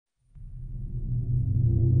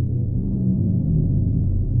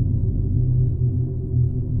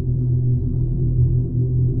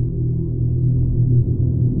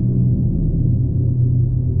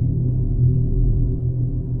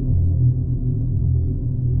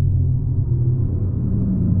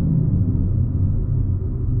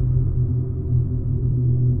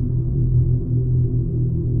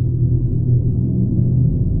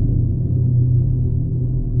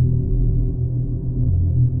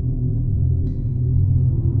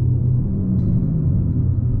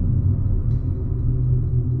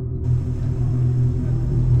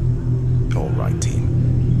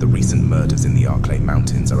temperatures in the Arklay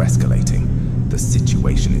Mountains are escalating. The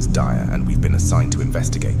situation is dire, and we've been assigned to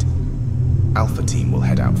investigate. Alpha Team will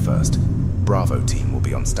head out first. Bravo Team will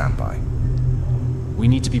be on standby. We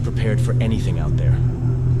need to be prepared for anything out there.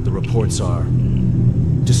 The reports are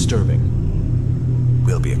disturbing.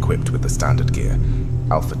 We'll be equipped with the standard gear.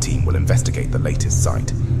 Alpha Team will investigate the latest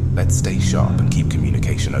site. Let's stay sharp and keep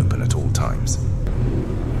communication open at all times.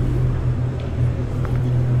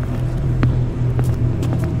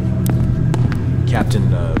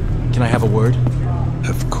 Captain, can I have a word?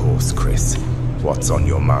 Of course, Chris. What's on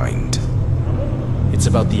your mind? It's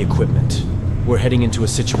about the equipment. We're heading into a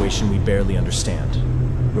situation we barely understand.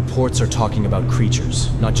 Reports are talking about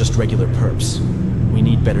creatures, not just regular perps. We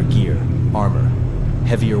need better gear, armor,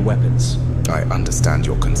 heavier weapons. I understand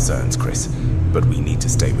your concerns, Chris, but we need to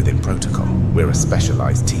stay within protocol. We're a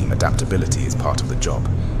specialized team. Adaptability is part of the job.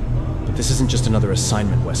 But this isn't just another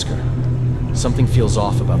assignment, Wesker. Something feels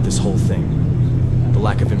off about this whole thing. The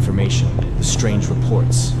lack of information, the strange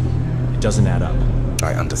reports. It doesn't add up.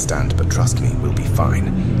 I understand, but trust me, we'll be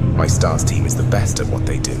fine. My S.T.A.R.S team is the best at what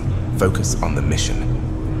they do. Focus on the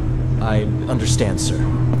mission. I understand, sir.